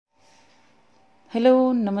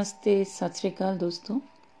Hello, नमस्ते, सत श्री अकाल दोस्तों।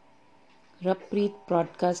 रबप्रीत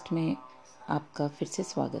पॉडकास्ट में आपका फिर से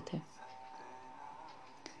स्वागत है।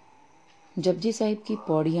 जपजी साहिब की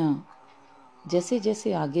पौड़ियाँ जैसे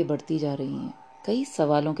जैसे आगे बढ़ती जा रही हैं, कई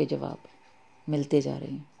सवालों के जवाब मिलते जा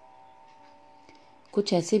रहे हैं।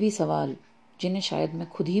 कुछ ऐसे भी सवाल जिन्हें शायद मैं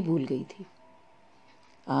खुद ही भूल गई थी।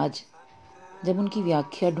 आज जब उनकी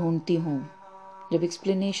व्याख्या ढूंढती हूँ, जब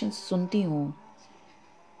एक्सप्लेनेशन सुनती हूँ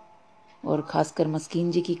और ख़ासकर मस्कीन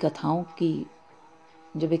जी की कथाओं की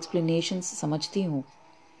जब एक्सप्लेनेशंस समझती हूँ,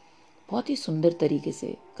 बहुत ही सुंदर तरीके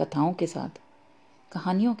से कथाओं के साथ,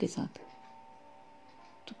 कहानियों के साथ,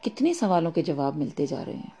 तो कितने सवालों के जवाब मिलते जा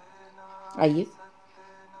रहे हैं। आइए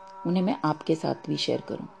उन्हें मैं आपके साथ भी शेयर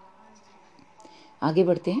करूं। आगे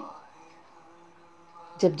बढ़ते हैं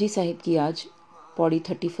जपजी साहिब की आज पौड़ी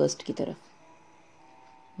 31 की तरफ।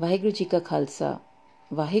 वाहिगुरु जी का खालसा,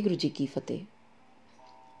 वाहिगुरु जी की फतेह।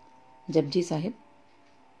 जपजी साहिब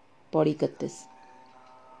पौड़ी 31।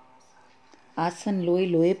 आसन लोए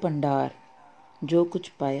लोए पंडार, जो कुछ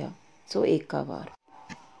पाया सो एक का वार।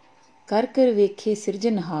 कर कर वेखे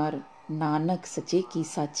सिरजनहार, नानक सचे की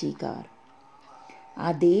साची कार।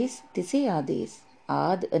 आदेश तिसे आदेश,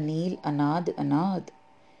 आद अनील अनाद अनाद,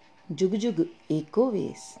 जुग जुग एको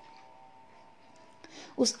वेश।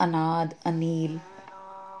 उस अनाद अनील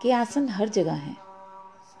के आसन हर जगह हैं।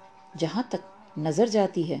 जहां तक नजर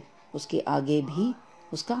जाती है उसके आगे भी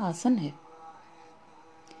उसका आसन है।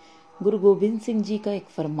 गुरु गोविंद सिंह जी का एक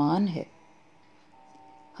फरमान है,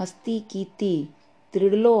 हस्ती कीती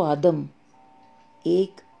त्रिड़लो आदम,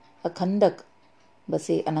 एक अखंडक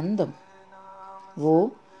बसे आनंदम।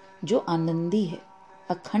 वो जो आनंदी है,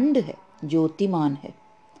 अखंड है, ज्योतिमान है,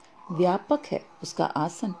 व्यापक है, उसका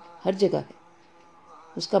आसन हर जगह है।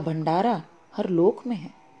 उसका भंडारा हर लोक में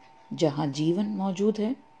है। जहाँ जीवन मौजूद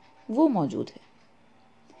है वो मौजूद है।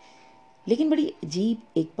 लेकिन बड़ी अजीब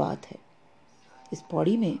एक बात है, इस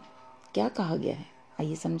पौड़ी में क्या कहा गया है,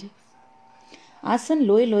 आइए समझे। आसन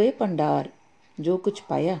लोए लोए पंडार, जो कुछ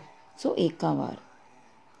पाया सो एक का वार।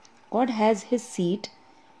 God has his seat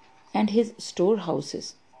and his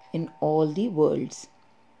storehouses in all the worlds.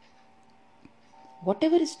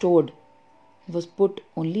 Whatever is stored was put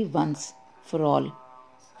only once for all,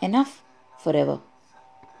 enough forever.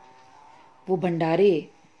 वो भंडारे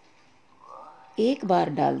एक बार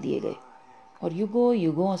डाल दिए गए और युगों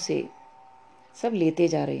युगों से सब लेते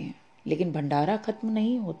जा रहे हैं, लेकिन भंडारा खत्म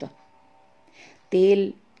नहीं होता।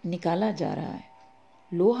 तेल निकाला जा रहा है,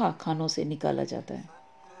 लोहा खानों से निकाला जाता है,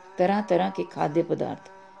 तरह तरह के खाद्य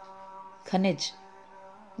पदार्थ, खनिज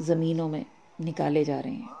जमीनों में निकाले जा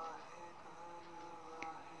रहे हैं।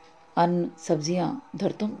 अन्न सब्जियां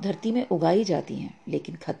धरती में उगाई जाती हैं,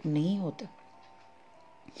 लेकिन खत्म नहीं होता।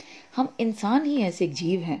 हम इंसान ही ऐसे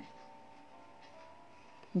जीव हैं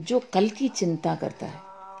जो कल की चिंता करता है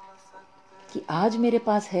कि आज मेरे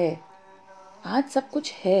पास है, आज सब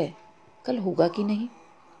कुछ है, कल होगा कि नहीं।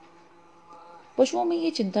 पशुओं में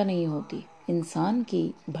ये चिंता नहीं होती। इंसान की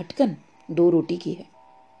भटकन 2 रोटी की है।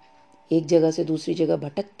 एक जगह से दूसरी जगह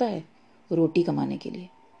भटकता है रोटी कमाने के लिए।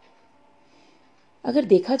 अगर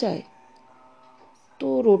देखा जाए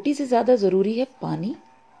तो रोटी से ज्यादा जरूरी है पानी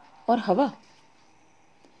और हवा।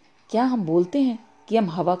 क्या हम बोलते हैं कि हम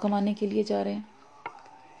हवा कमाने के लिए जा रहे हैं,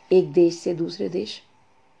 एक देश से दूसरे देश?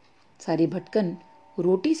 सारी भटकन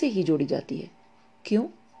रोटी से ही जोड़ी जाती है। क्यों?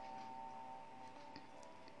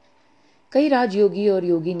 कई राजयोगी और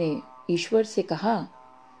योगी ने ईश्वर से कहा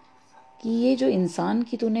कि ये जो इंसान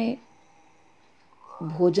की तूने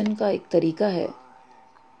भोजन का एक तरीका है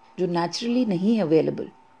जो नेचुरली नहीं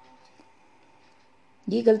अवेलेबल,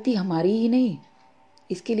 ये गलती हमारी ही नहीं,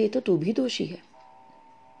 इसके लिए तो तू भी दोषी है।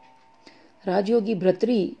 राजयोगी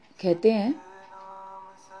भृतृ कहते हैं,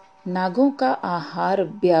 नागों का आहार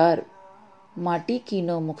ब्यार, माटी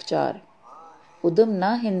कीनो मुखचार, उदम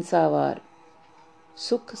ना हिंसावार,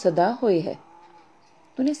 सुख सदा होए है।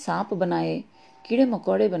 तूने सांप बनाए, कीड़े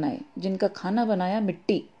मकोड़े बनाए, जिनका खाना बनाया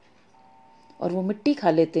मिट्टी, और वो मिट्टी खा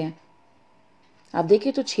लेते हैं। आप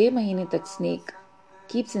देखिए तो 6 महीने तक snake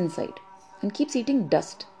keeps inside and keeps eating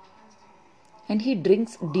dust and he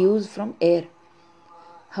drinks dues from air.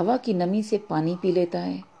 हवा की नमी से पानी पी लेता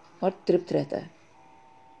है और तृप्त रहता है।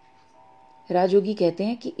 राजयोगी कहते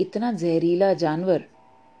हैं कि इतना जहरीला जानवर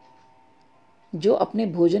जो अपने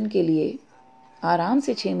भोजन के लिए आराम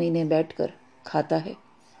से 6 महीने बैठकर खाता है,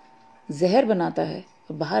 जहर बनाता है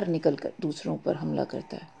और बाहर निकलकर दूसरों पर हमला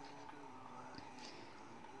करता है।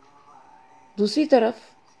 दूसरी तरफ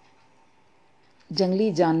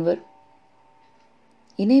जंगली जानवर,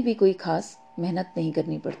 इन्हें भी कोई खास मेहनत नहीं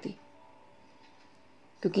करनी पड़ती,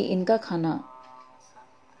 क्योंकि इनका खाना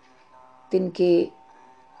तिनके,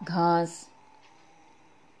 घास,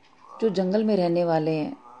 जो जंगल में रहने वाले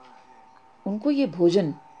हैं उनको ये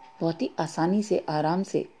भोजन बहुत ही आसानी से, आराम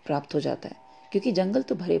से प्राप्त हो जाता है, क्योंकि जंगल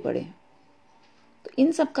तो भरे पड़े हैं। तो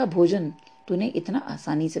इन सब का भोजन तूने इतना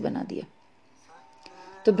आसानी से बना दिया।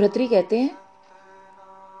 तो भृतृ कहते हैं,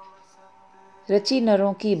 रची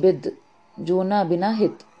नरों की बिद जो ना बिना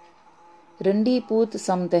हित, रंडी पूत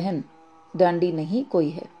समतहन डांडी नहीं कोई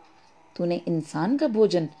है। तूने इंसान का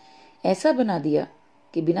भोजन ऐसा बना दिया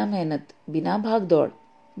कि बिना मेहनत, बिना भाग दौड़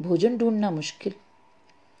भोजन ढूंढना मुश्किल।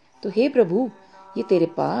 तो हे प्रभु, ये तेरे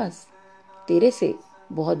पास, तेरे से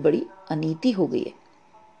बहुत बड़ी अनीति हो गई है।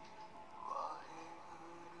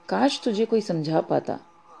 काश तुझे कोई समझा पाता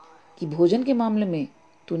कि भोजन के मामले में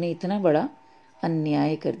तूने इतना बड़ा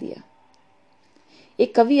अन्याय कर दिया।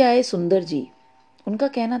 एक कवि आए सुंदर जी, उनका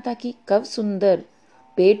कहना था कि कव सुंदर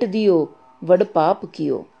पेट दियो वड पाप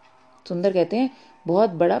कियो। सुंदर कहते हैं, बहुत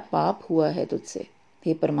बड़ा पाप हुआ है तुझसे।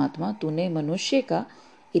 हे परमात्मा, तूने मनुष्य का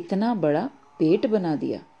इतना बड़ा पेट बना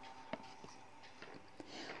दिया।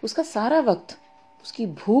 उसका सारा वक्त उसकी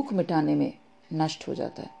भूख मिटाने में नष्ट हो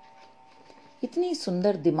जाता है। इतनी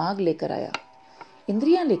सुंदर दिमाग लेकर आया,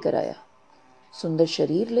 इंद्रियां लेकर आया, सुंदर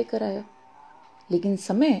शरीर लेकर आया, लेकिन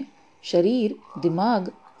समय, शरीर,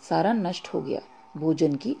 दिमाग सारा नष्ट हो गया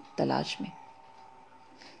भोजन की तलाश में।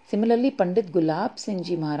 सिमिलरली पंडित गुलाब सिंह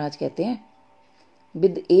जी महाराज कहते हैं,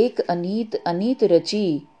 बिद एक अनीत अनीत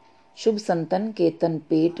रची, शुभ संतन के तन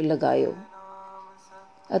पेट लगायो,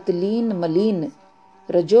 अतलीन मलीन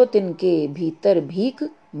रजो तिन के भीतर भीख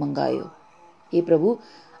मंगायो। ये प्रभु,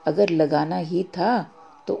 अगर लगाना ही था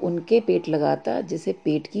तो उनके पेट लगाता जिसे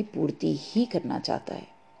पेट की पूर्ति ही करना चाहता है,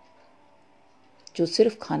 जो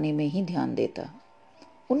सिर्फ खाने में ही ध्यान देता।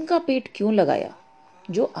 उनका पेट क्यों लगाया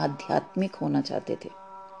जो आध्यात्मिक होना चाहते थे।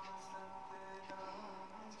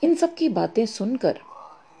 इन सब की बातें सुनकर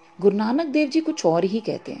गुरु नानक देव जी कुछ और ही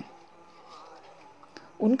कहते हैं।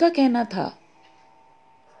 उनका कहना था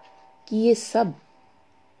कि ये सब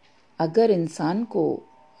अगर इंसान को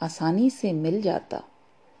आसानी से मिल जाता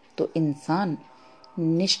तो इंसान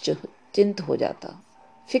निश्चिंत हो जाता,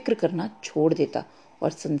 फिक्र करना छोड़ देता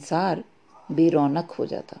और संसार बेरौनक हो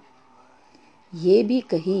जाता। ये भी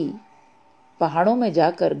कहीं पहाड़ों में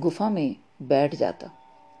जाकर गुफा में बैठ जाता,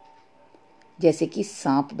 जैसे कि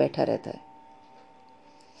सांप बैठा रहता है।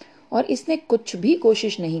 और इसने कुछ भी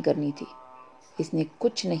कोशिश नहीं करनी थी, इसने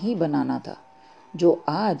कुछ नहीं बनाना था। जो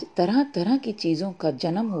आज तरह तरह की चीजों का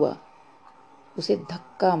जन्म हुआ, उसे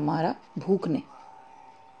धक्का मारा भूख ने।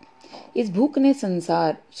 इस भूख ने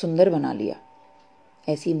संसार सुंदर बना लिया।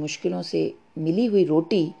 ऐसी मुश्किलों से मिली हुई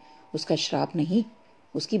रोटी उसका श्राप नहीं,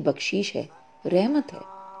 उसकी बख्शीश है, रहमत है।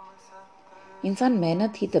 इंसान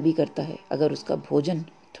मेहनत ही तभी करता है अगर उसका भोजन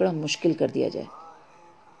थोड़ा मुश्किल कर दिया जाए।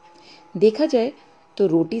 देखा जाए तो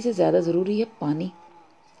रोटी से ज्यादा जरूरी है पानी।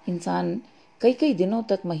 इंसान कई कई दिनों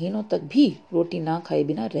तक, महीनों तक भी रोटी ना खाए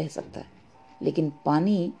बिना रह सकता है, लेकिन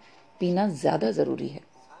पानी पीना ज्यादा जरूरी है।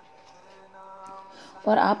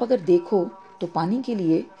 और आप अगर देखो तो पानी के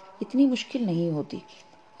लिए इतनी मुश्किल नहीं होती,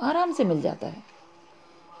 आराम से मिल जाता है।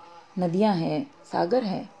 नदियां हैं, सागर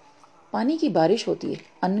हैं, पानी की बारिश होती है,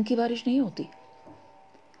 अन्न की बारिश नहीं होती।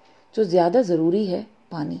 जो ज्यादा जरूरी है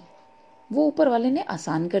पानी, वो ऊपर वाले ने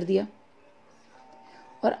आसान कर दिया।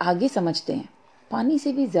 और आगे समझते हैं, पानी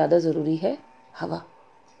से भी ज्यादा जरूरी है हवा।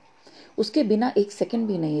 उसके बिना एक सेकंड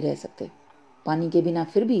भी नहीं रह सकते। पानी के बिना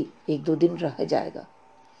फिर भी एक दो दिन रह जाएगा।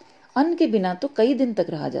 अन्न के बिना तो कई दिन तक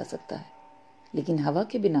रहा जा सकता है, लेकिन हवा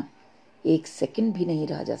के बिना एक सेकंड भी नहीं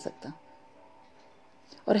रहा जा सकता।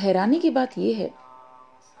 और हैरानी की बात यह है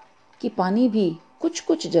कि पानी भी कुछ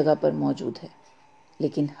कुछ जगह पर मौजूद है,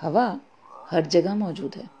 लेकिन हवा हर जगह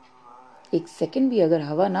मौजूद है। एक सेकंड भी अगर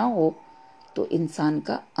हवा ना हो तो इंसान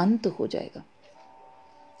का अंत हो जाएगा।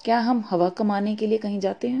 क्या हम हवा कमाने के लिए कहीं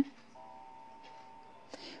जाते हैं?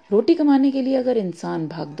 रोटी कमाने के लिए अगर इंसान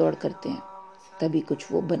भाग दौड़ करते हैं, तभी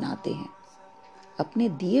कुछ वो बनाते हैं अपने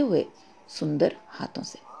दिए हुए सुंदर हाथों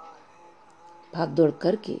से। भाग दौड़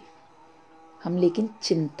करके हम लेकिन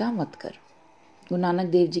चिंता मत कर। गुरु नानक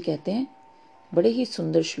देव जी कहते हैं बड़े ही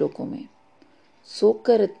सुंदर श्लोकों में,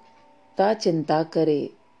 सोकर ता चिंता करे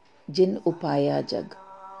जिन उपाया जग।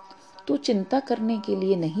 तो चिंता करने के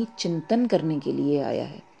लिए नहीं, चिंतन करने के लिए आया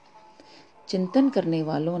है। चिंतन करने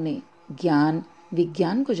वालों ने ज्ञान,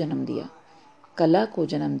 विज्ञान को जन्म दिया, कला को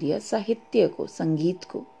जन्म दिया, साहित्य को, संगीत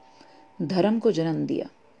को, धर्म को जन्म दिया,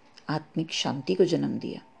 आत्मिक शांति को जन्म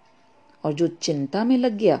दिया। और जो चिंता में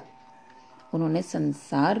लग गया, उन्होंने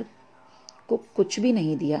संसार को कुछ भी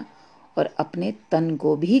नहीं दिया और अपने तन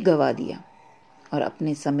को भी गवा दिया और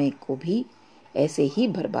अपने समय को भी ऐसे ही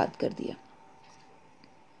बर्बाद कर दिया।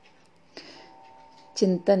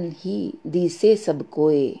 चिंतन ही दिसे सब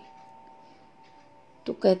कोय,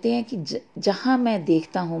 तो कहते हैं कि जहां मैं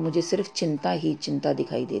देखता हूं मुझे सिर्फ चिंता ही चिंता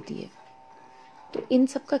दिखाई देती है। तो इन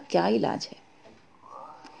सब का क्या इलाज है?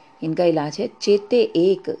 इनका इलाज है चेते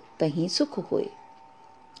एक तहीं सुख होए।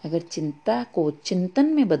 अगर चिंता को चिंतन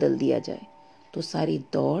में बदल दिया जाए तो सारी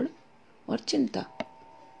दौड़ और चिंता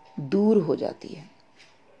दूर हो जाती है।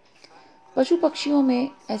 पशु पक्षियों में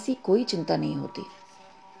ऐसी कोई चिंता नहीं होती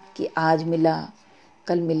कि आज मिला,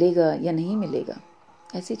 कल मिलेगा या नहीं मिलेगा।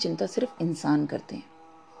 ऐसी चिंता सिर्फ इंसान करते हैं।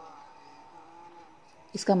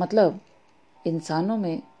 इसका मतलब इंसानों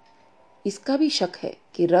में इसका भी शक है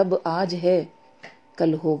कि रब आज है,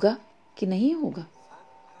 कल होगा कि नहीं होगा।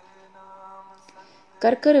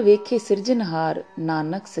 कर कर वेखे सिरजनहार,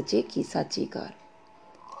 नानक सचे की साची car.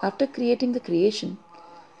 After creating the creation,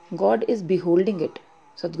 God is beholding it.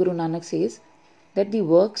 Sadguru Nanak says that the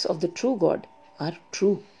works of the true God are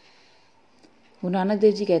true. Guru Nanak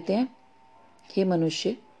Dev ji कहते हैं, हे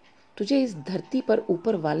मनुष्य, तुझे इस धरती पर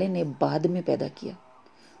ऊपर वाले ने बाद में पैदा किया।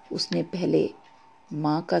 उसने पहले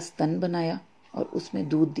माँ का स्तन बनाया और उसमें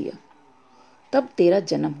दूध दिया, तब तेरा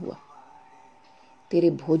जन्म हुआ।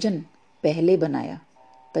 तेरे भोजन पहले बनाया,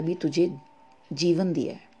 तभी तुझे जीवन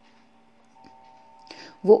दिया है।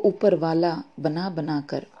 वो ऊपर वाला बना बना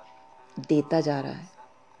कर देता जा रहा है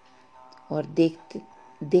और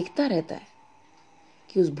देखता रहता है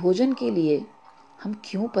कि उस भोजन के लिए हम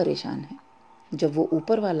क्यों परेशान हैं, जब वो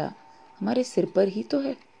ऊपर वाला हमारे सिर पर ही तो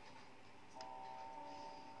है।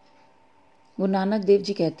 गुरु नानक देव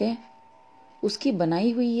जी कहते हैं, उसकी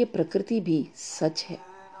बनाई हुई ये प्रकृति भी सच है,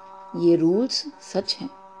 ये रूल्स सच हैं।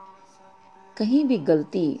 कहीं भी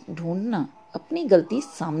गलती ढूंढना, अपनी गलती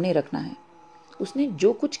सामने रखना है। उसने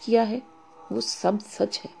जो कुछ किया है वो सब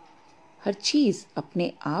सच है। हर चीज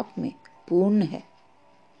अपने आप में पूर्ण है।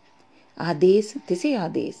 आदेश तिसे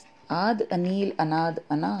आदेश, आद अनील अनाद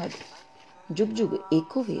अनाद, जुग जुग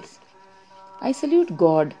एको वेश। I salute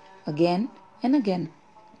God again and again.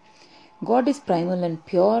 God is primal and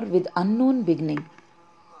pure with unknown beginning,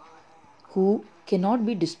 who cannot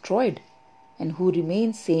be destroyed and who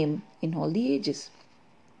remains same in all the ages.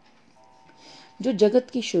 जो जगत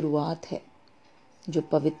की शुरुआत है, जो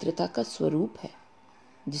पवित्रता का स्वरूप है,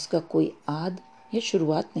 जिसका कोई आद या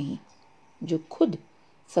शुरुआत नहीं, जो खुद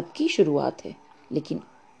सबकी शुरुआत है लेकिन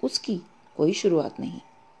उसकी कोई शुरुआत नहीं,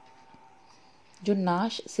 जो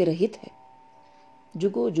नाश से रहित है,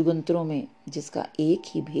 जुगों जुगंतरों में जिसका एक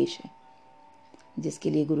ही भेष है, जिसके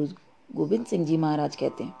लिए गुरु गोविंद सिंह जी महाराज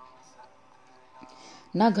कहते हैं,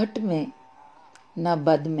 ना घट में ना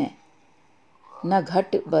बद में ना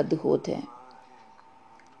घट बद होत है।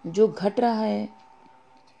 जो घट रहा है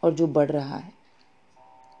और जो बढ़ रहा है,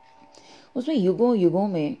 उसमें युगों युगों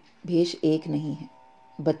में भेष एक नहीं है।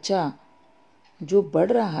 बच्चा जो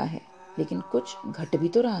बढ़ रहा है लेकिन कुछ घट भी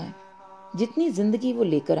तो रहा है। जितनी जिंदगी वो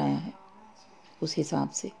लेकर आया है उस हिसाब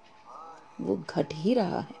से वो घट ही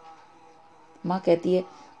रहा है। माँ कहती है,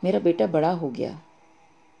 मेरा बेटा बड़ा हो गया।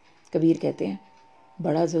 कबीर कहते हैं,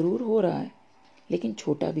 बड़ा जरूर हो रहा है लेकिन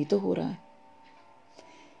छोटा भी तो हो रहा है।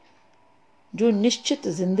 जो निश्चित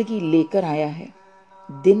जिंदगी लेकर आया है,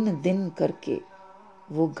 दिन दिन करके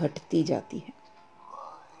वो घटती जाती है।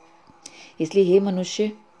 इसलिए हे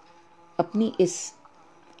मनुष्य, अपनी इस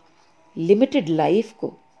लिमिटेड लाइफ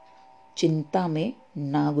को चिंता में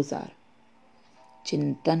ना गुजार,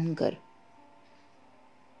 चिंतन कर।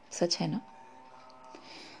 सच है ना?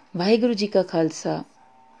 वाहिगुरु जी का खालसा,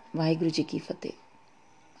 वाहिगुरु जी की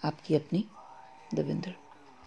फतेह। आपकी अपनी दविंदर।